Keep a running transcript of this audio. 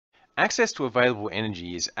Access to available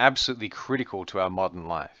energy is absolutely critical to our modern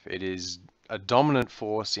life. It is a dominant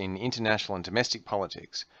force in international and domestic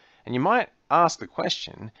politics. And you might ask the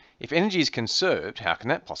question, if energy is conserved, how can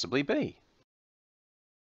that possibly be?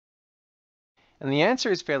 And the answer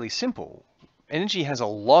is fairly simple. Energy has a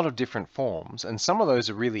lot of different forms, and some of those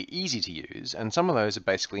are really easy to use, and some of those are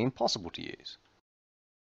basically impossible to use.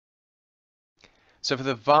 So for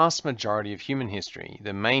the vast majority of human history,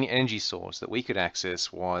 the main energy source that we could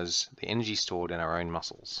access was the energy stored in our own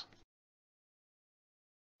muscles.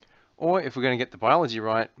 Or if we're going to get the biology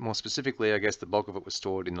right, more specifically, I guess the bulk of it was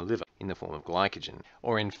stored in the liver in the form of glycogen,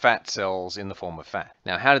 or in fat cells in the form of fat.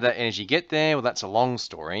 Now, how did that energy get there? Well, that's a long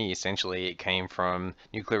story. Essentially, it came from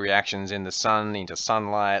nuclear reactions in the sun into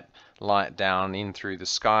sunlight, light down in through the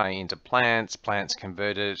sky into plants. Plants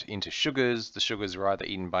converted it into sugars. The sugars were either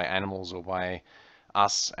eaten by animals or by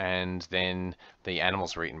us, and then the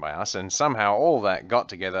animals were eaten by us, and somehow all that got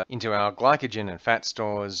together into our glycogen and fat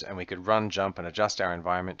stores, and we could run, jump, and adjust our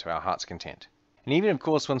environment to our heart's content. And even, of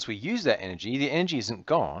course, once we use that energy, the energy isn't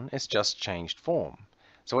gone, it's just changed form.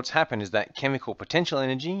 So what's happened is that chemical potential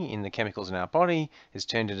energy in the chemicals in our body is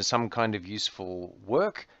turned into some kind of useful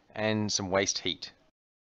work and some waste heat.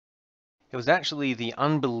 It was actually the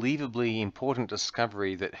unbelievably important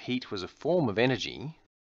discovery that heat was a form of energy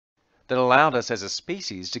that allowed us as a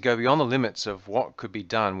species to go beyond the limits of what could be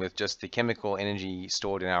done with just the chemical energy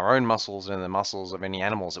stored in our own muscles and the muscles of any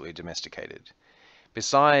animals that we domesticated.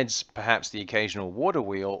 Besides perhaps the occasional water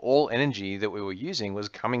wheel, all energy that we were using was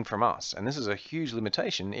coming from us. And this is a huge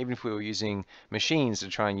limitation, even if we were using machines to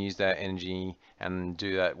try and use that energy and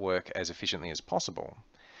do that work as efficiently as possible.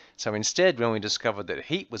 So instead, when we discovered that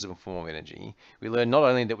heat was a form of energy, we learned not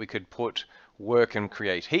only that we could put work and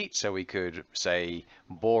create heat, so we could, say,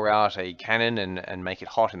 bore out a cannon and make it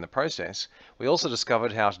hot in the process, we also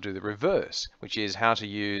discovered how to do the reverse, which is how to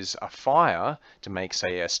use a fire to make,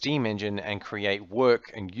 say, a steam engine and create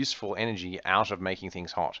work and useful energy out of making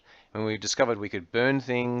things hot. When we discovered we could burn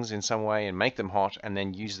things in some way and make them hot and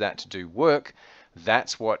then use that to do work,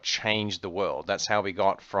 that's what changed the world. That's how we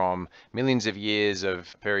got from millions of years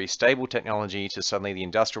of very stable technology to suddenly the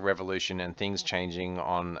Industrial Revolution and things changing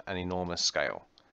on an enormous scale.